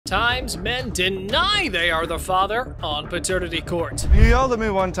Sometimes men deny they are the father on paternity court. You yelled at me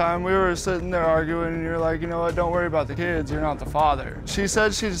one time. We were sitting there arguing, and you're like, you know what, don't worry about the kids. You're not the father. She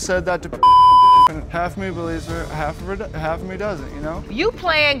said that to and half of me believes her, half of me doesn't, you know? You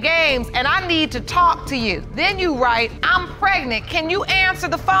playing games, and I need to talk to you. Then you write, I'm pregnant. Can you answer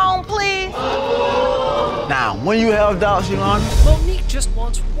the phone, please? Now, when you have doubts, Your Honor. Monique just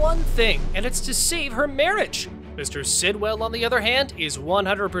wants one thing, and it's to save her marriage. Mr. Sidwell, on the other hand, is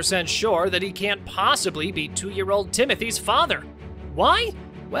 100% sure that he can't possibly be 2-year-old Timothy's father. Why?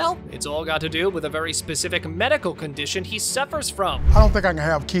 Well, it's all got to do with a very specific medical condition he suffers from. I don't think I can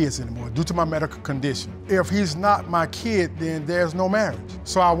have kids anymore due to my medical condition. If he's not my kid, then there's no marriage.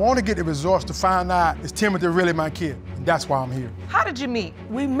 So I want to get the results to find out, is Timothy really my kid? And that's why I'm here. How did you meet?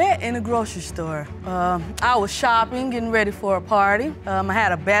 We met in a grocery store. I was shopping, getting ready for a party. I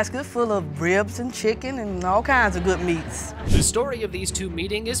had a basket full of ribs and chicken and all kinds of good meats. The story of these two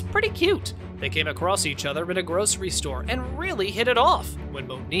meeting is pretty cute. They came across each other in a grocery store and really hit it off when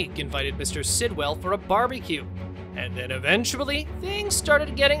Monique invited Mr. Sidwell for a barbecue. And then eventually, things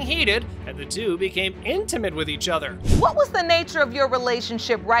started getting heated and the two became intimate with each other. What was the nature of your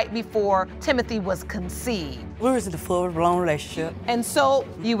relationship right before Timothy was conceived? We was in a full-blown relationship. And so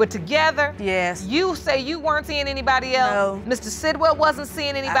you were together? Yes. You say you weren't seeing anybody else? No. Mr. Sidwell wasn't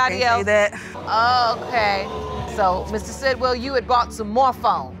seeing anybody else? I can't say that. Okay. So, Mr. Sidwell, you had bought some more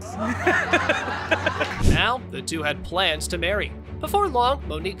phones. Now, the two had plans to marry. Before long,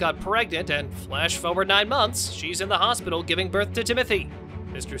 Monique got pregnant and flash forward 9 months, she's in the hospital giving birth to Timothy.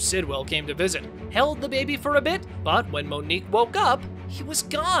 Mr. Sidwell came to visit, held the baby for a bit, but when Monique woke up, he was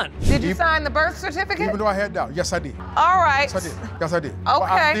gone. Did you sign the birth certificate? Even though I had doubts, yes I did. All right. Yes I did, yes I did. Okay. But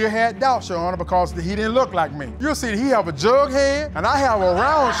I still had doubts, Your Honor, because he didn't look like me. You'll see he have a jug head, and I have a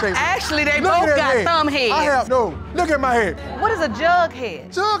round shape. Actually, they Look both at that got head. thumb heads. I have, no, look at my head. What is a jug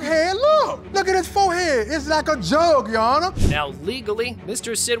head? Jug head, look at his forehead. It's like a jug, Your Honor. Now, legally,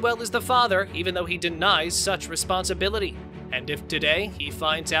 Mr. Sidwell is the father, even though he denies such responsibility. And if today he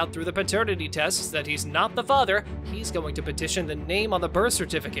finds out through the paternity tests that he's not the father, he's going to petition the name on the birth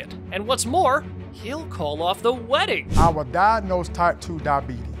certificate. And what's more, he'll call off the wedding. I was diagnosed type 2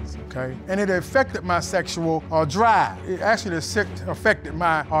 diabetes, okay? And it affected my sexual drive. It actually affected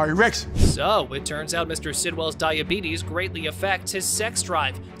my erection. So, it turns out Mr. Sidwell's diabetes greatly affects his sex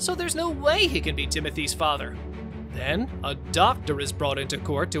drive, so there's no way he can be Timothy's father. Then, a doctor is brought into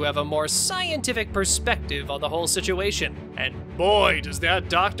court to have a more scientific perspective on the whole situation. And boy, does that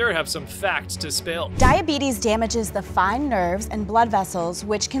doctor have some facts to spill. Diabetes damages the fine nerves and blood vessels,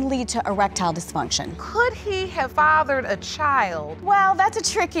 which can lead to erectile dysfunction. Could he have fathered a child? Well, that's a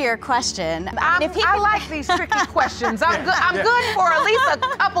trickier question. I like these tricky questions. I'm good for at least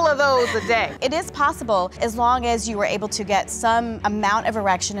a couple of those a day. It is possible as long as you were able to get some amount of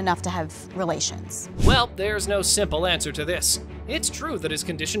erection enough to have relations. Well, there's no simple answer to this. It's true that his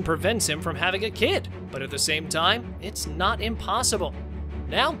condition prevents him from having a kid, but at the same time, it's not impossible.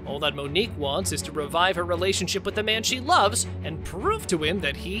 Now, all that Monique wants is to revive her relationship with the man she loves and prove to him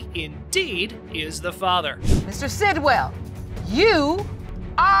that he indeed is the father. Mr. Sidwell, you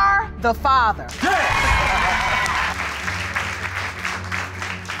are the father.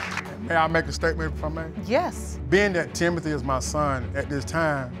 May I make a statement if I may? Yes. Being that Timothy is my son at this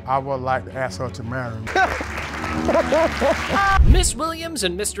time, I would like to ask her to marry me. Miss Williams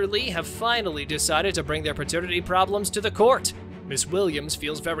and Mr. Lee have finally decided to bring their paternity problems to the court. Miss Williams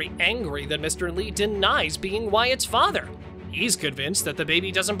feels very angry that Mr. Lee denies being Wyatt's father. He's convinced that the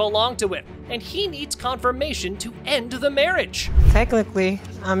baby doesn't belong to him, and he needs confirmation to end the marriage. Technically,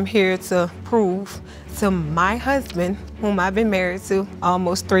 I'm here to prove to my husband, whom I've been married to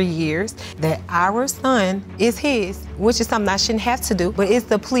almost 3 years, that our son is his, which is something I shouldn't have to do, but it's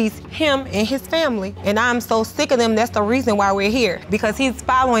to please him and his family. And I'm so sick of them, that's the reason why we're here, because he's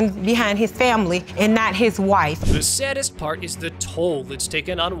following behind his family and not his wife. The saddest part is the toll it's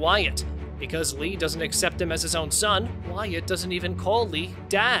taken on Wyatt. Because Lee doesn't accept him as his own son, Wyatt doesn't even call Lee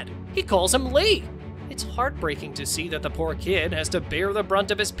Dad. He calls him Lee. It's heartbreaking to see that the poor kid has to bear the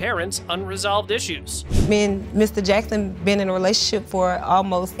brunt of his parents' unresolved issues. Me and Mr. Jackson been in a relationship for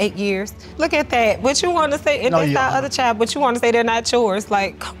almost 8 years. Look at that. But you want to say, and that's our other child, but you want to say they're not yours.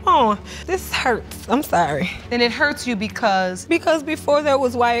 Like, come on. This hurts. I'm sorry. And it hurts you because? Because before there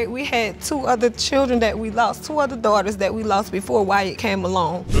was Wyatt, we had 2 other children that we lost, 2 other daughters that we lost before Wyatt came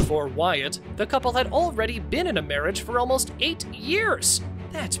along. Before Wyatt, the couple had already been in a marriage for almost 8 years.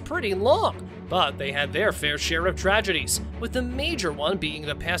 That's pretty long. But they had their fair share of tragedies, with the major one being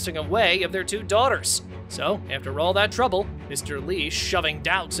the passing away of their 2 daughters. So, after all that trouble, Mr. Lee shoving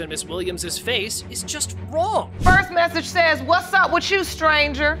doubts in Miss Williams' face is just wrong. First message says, "What's up with you,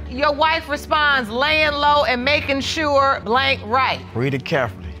 stranger?" Your wife responds, "Laying low and making sure blank right." Read it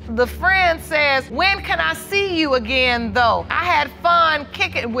carefully. The friend says, "When can I see you again, though? I had fun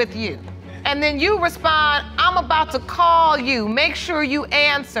kicking with you." And then you respond, "I'm about to call you. Make sure you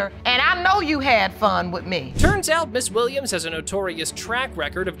answer. And I know you had fun with me." Turns out Miss Williams has a notorious track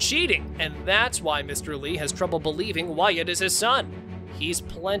record of cheating, and that's why Mr. Lee has trouble believing Wyatt is his son. He's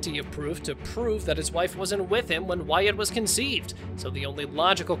plenty of proof to prove that his wife wasn't with him when Wyatt was conceived, so the only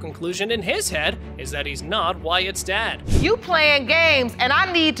logical conclusion in his head is that he's not Wyatt's dad. You playing games and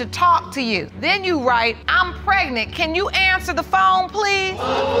I need to talk to you. Then you write, "I'm pregnant. Can you answer the phone, please?"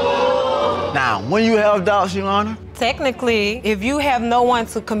 Now, when you have doubts, Your Honor, Technically, if you have no one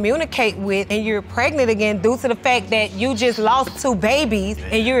to communicate with and you're pregnant again due to the fact that you just lost 2 babies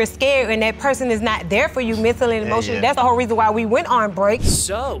and you're scared and that person is not there for you mentally and emotionally, that's the whole reason why we went on break.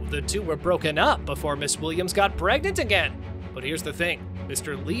 So, the two were broken up before Miss Williams got pregnant again. But here's the thing,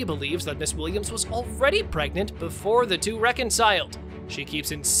 Mr. Lee believes that Miss Williams was already pregnant before the two reconciled. She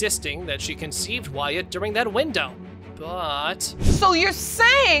keeps insisting that she conceived Wyatt during that window. But... So you're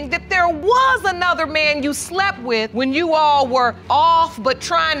saying that there was another man you slept with when you all were off but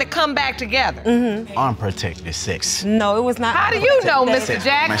trying to come back together? unprotected sex. No, it was not. How do you know, Mr.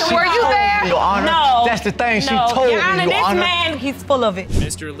 Jackson? Were you there? Your Honor, No. that's the thing she No, told Your Honor, me, Your this Honor. man, he's full of it.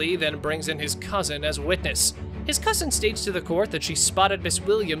 Mr. Lee then brings in his cousin as witness. His cousin states to the court that she spotted Miss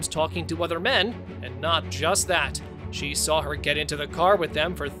Williams talking to other men, and not just that. She saw her get into the car with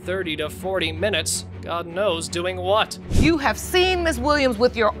them for 30 to 40 minutes, God knows doing what. You have seen Miss Williams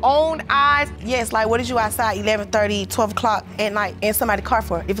with your own eyes? Yes, like what did you outside 11:30, 12 o'clock at night in somebody's car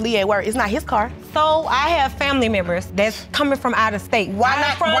for? If Lee at work, it's not his car. So I have family members that's coming from out of state. Why I'm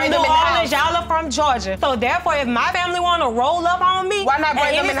not from bring New them in the Orleans, house? y'all are from Georgia. So therefore, if my family want to roll up on me, Why not bring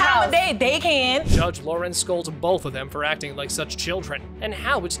at them any in the time house? of day, they can. Judge Lauren scolds both of them for acting like such children, and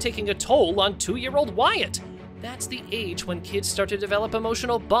how it's taking a toll on 2-year-old Wyatt. That's the age when kids start to develop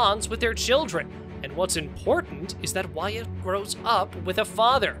emotional bonds with their children. And what's important is that Wyatt grows up with a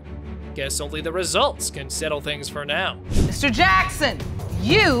father. Guess only the results can settle things for now. Mr. Jackson,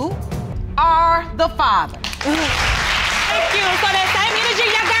 you are the father. Thank you. So that same energy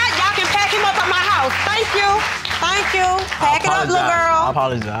y'all got, y'all can pack him up at my house. Thank you. Thank you. Pack it up, little I girl.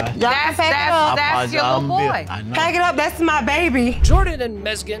 apologize. Y'all can pack it up. That's your little boy. I know. Pack it up, that's my baby. Jordan and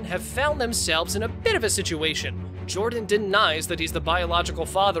Mesgan have found themselves in a bit of a situation. Jordan denies that he's the biological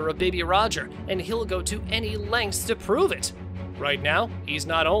father of baby Roger, and he'll go to any lengths to prove it. Right now, he's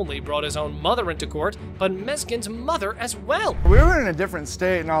not only brought his own mother into court, but Mesgan's mother as well. We were in a different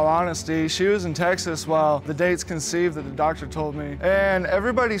state, in all honesty. She was in Texas while the date's conceived that the doctor told me. And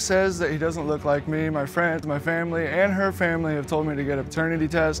everybody says that he doesn't look like me. My friends, my family, and her family have told me to get a paternity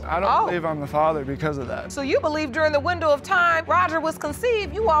test. I don't believe I'm the father because of that. So you believe during the window of time Roger was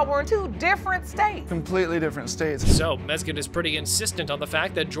conceived, you all were in 2 different states. Completely different states. So, Mesgan is pretty insistent on the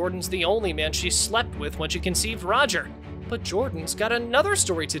fact that Jordan's the only man she slept with when she conceived Roger. But Jordan's got another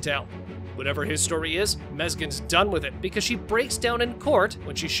story to tell. Whatever his story is, Mesgan's done with it because she breaks down in court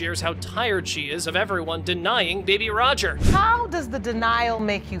when she shares how tired she is of everyone denying baby Roger. How does the denial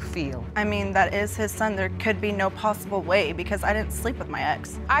make you feel? I mean, that is his son. There could be no possible way because I didn't sleep with my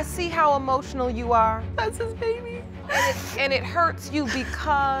ex. I see how emotional you are. That's his baby. And it hurts you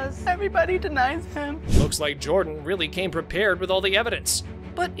because Everybody denies him. Looks like Jordan really came prepared with all the evidence.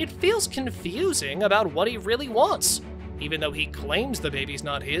 But it feels confusing about what he really wants. Even though he claims the baby's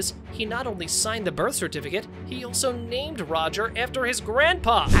not his, he not only signed the birth certificate, he also named Roger after his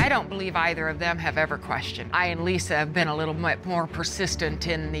grandpa. I don't believe either of them have ever questioned. I and Lisa have been a little bit more persistent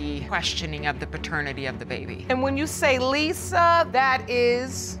in the questioning of the paternity of the baby. And when you say Lisa, that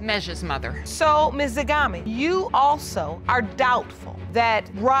is Mej's mother. So, Ms. Zagami, you also are doubtful that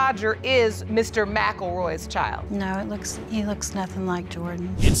Roger is Mr. McElroy's child. No, he looks nothing like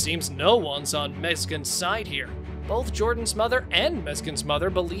Jordan. It seems no one's on Mesgan's side here. Both Jordan's mother and Mesgan's mother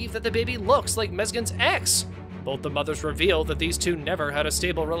believe that the baby looks like Mesgan's ex. Both the mothers reveal that these two never had a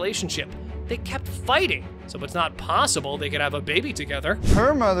stable relationship. They kept fighting, so it's not possible they could have a baby together.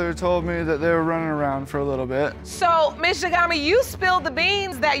 Her mother told me that they were running around for a little bit. So, Ms. Zagami, you spilled the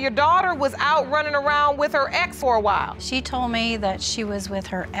beans that your daughter was out running around with her ex for a while. She told me that she was with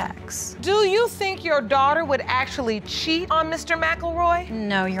her ex. Do you think your daughter would actually cheat on Mr. McElroy?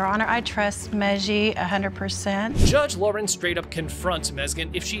 No, Your Honor, I trust Meji 100%. Judge Lauren straight up confronts Mesgan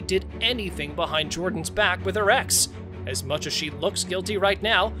if she did anything behind Jordan's back with her ex. As much as she looks guilty right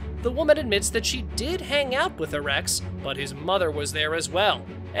now, the woman admits that she did hang out with her ex, but his mother was there as well.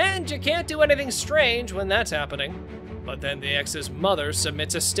 And you can't do anything strange when that's happening. But then the ex's mother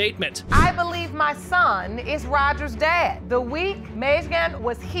submits a statement. I believe my son is Roger's dad. The week Megan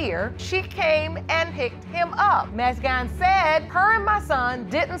was here, she came and picked him up. Megan said her and my son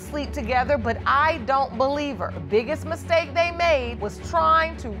didn't sleep together, but I don't believe her. The biggest mistake they made was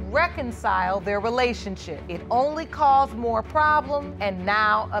trying to reconcile their relationship. It only caused more problems and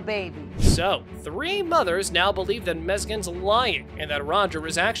now a baby. So, 3 mothers now believe that Megan's lying and that Roger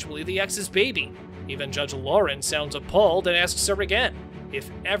is actually the ex's baby. Even Judge Lauren sounds appalled and asks her again if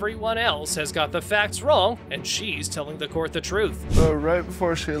everyone else has got the facts wrong and she's telling the court the truth. But right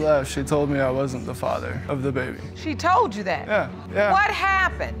before she left, she told me I wasn't the father of the baby. She told you that? Yeah. What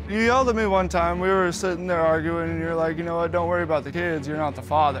happened? You yelled at me one time. We were sitting there arguing, and you're like, you know what, don't worry about the kids. You're not the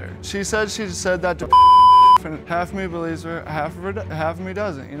father. She said that to and half of me believes her, half of me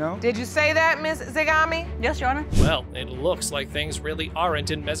doesn't, you know? Did you say that, Ms. Zagami? Yes, Your Honor. Well, it looks like things really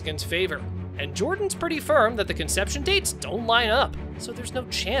aren't in Megan's favor. And Jordan's pretty firm that the conception dates don't line up, so there's no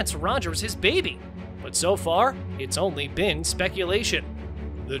chance Roger's his baby. But so far, it's only been speculation.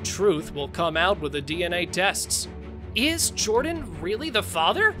 The truth will come out with the DNA tests. Is Jordan really the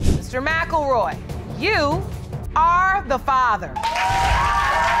father? Mr. McElroy, you are the father.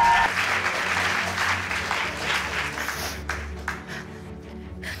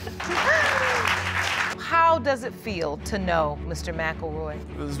 How does it feel to know, Mr. McElroy?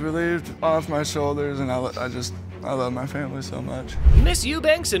 It was relieved off my shoulders, and I love my family so much. Miss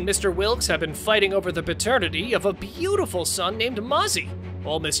Eubanks and Mr. Wilkes have been fighting over the paternity of a beautiful son named Mozzie.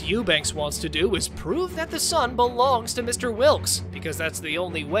 All Miss Eubanks wants to do is prove that the son belongs to Mr. Wilkes, because that's the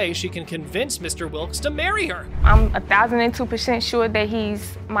only way she can convince Mr. Wilkes to marry her. I'm 1,002% sure that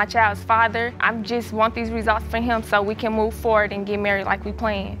he's my child's father. I just want these results for him so we can move forward and get married like we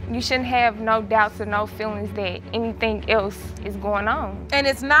planned. You shouldn't have no doubts or no feelings that anything else is going on. And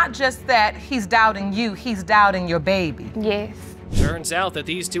it's not just that he's doubting you, he's doubting your baby. Yes. Turns out that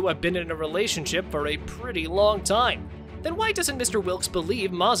these two have been in a relationship for a pretty long time. Then why doesn't Mr. Wilkes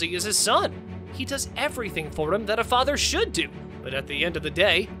believe Mozzie is his son? He does everything for him that a father should do, but at the end of the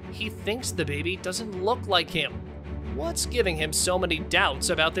day, he thinks the baby doesn't look like him. What's giving him so many doubts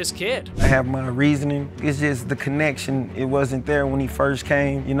about this kid? I have my reasoning. It's just the connection. It wasn't there when he first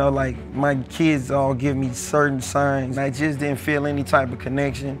came. You know, like my kids all give me certain signs. I just didn't feel any type of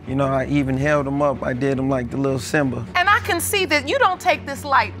connection. You know, I even held him up. I did him like the little Simba. And I can see that you don't take this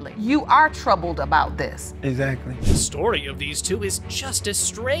lightly. You are troubled about this. Exactly. The story of these two is just as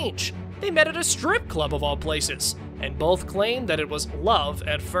strange. They met at a strip club of all places, and both claim that it was love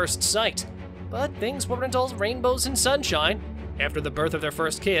at first sight. But things weren't all rainbows and sunshine. After the birth of their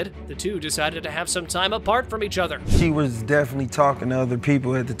first kid, the two decided to have some time apart from each other. She was definitely talking to other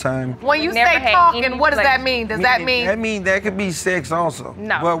people at the time. When you say talking, what does that mean? Does that mean? That means that could be sex also.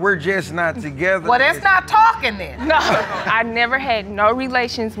 No. But we're just not together. Well, that's not talking then. No, I never had no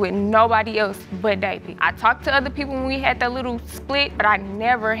relations with nobody else but Davey. I talked to other people when we had that little split, but I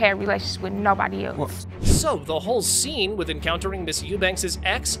never had relations with nobody else. Well, so the whole scene with encountering Miss Eubanks'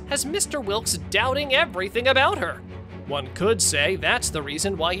 ex has Mr. Wilkes doubting everything about her. One could say that's the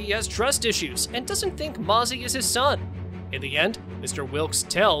reason why he has trust issues and doesn't think Mozzie is his son. In the end, Mr. Wilkes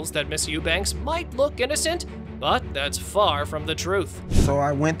tells that Miss Eubanks might look innocent, but that's far from the truth. So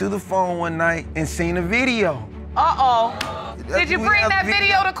I went through the phone one night and seen a video. Uh-oh. Did you bring that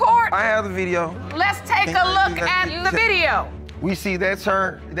video to court? I have the video. Let's take a look at the video. We see that's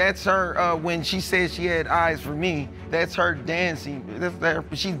her when she said she had eyes for me. That's her dancing.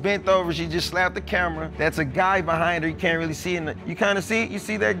 She's bent over, she just slapped the camera. That's a guy behind her, you can't really see it. You kind of see it? You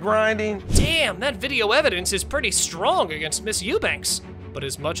see that grinding? Damn, that video evidence is pretty strong against Miss Eubanks. But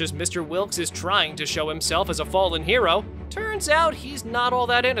as much as Mr. Wilkes is trying to show himself as a fallen hero, turns out he's not all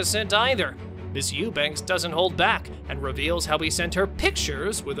that innocent either. Miss Eubanks doesn't hold back and reveals how he sent her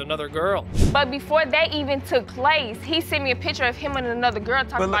pictures with another girl. But before that even took place, he sent me a picture of him and another girl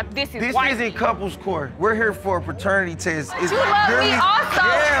talking about this is white. This isn't couples court. We're here for a paternity test. But you love me also.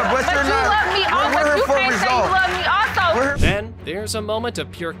 Yeah, but you're not. Love me also. We're here you for can't results. say you love me also. Then there's a moment of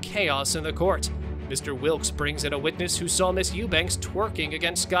pure chaos in the court. Mr. Wilkes brings in a witness who saw Miss Eubanks twerking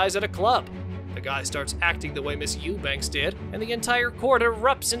against guys at a club. The guy starts acting the way Miss Eubanks did, and the entire court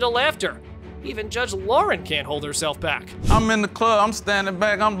erupts into laughter. Even Judge Lauren can't hold herself back. I'm in the club, I'm standing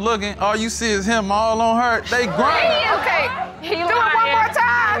back, I'm looking. All you see is him all on her. They grind. Okay, He do it one more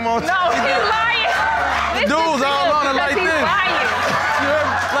time. Come on. No, he's lying. Dudes all on it like he's this. Lying.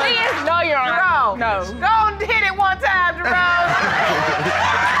 Please, no, Your Honor. Jerome, No. go and hit it one time, Jerome.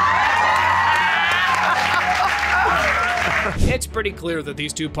 It's pretty clear that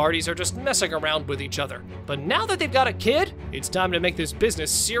these two parties are just messing around with each other. But now that they've got a kid, it's time to make this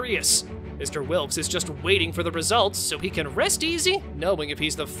business serious. Mr. Wilkes is just waiting for the results so he can rest easy, knowing if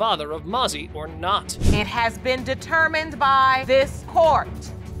he's the father of Mozzie or not. It has been determined by this court.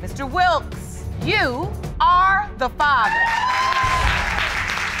 Mr. Wilkes, you are the father.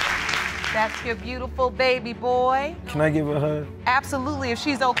 That's your beautiful baby boy. Can I give her a hug? Absolutely, if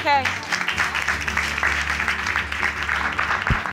she's okay.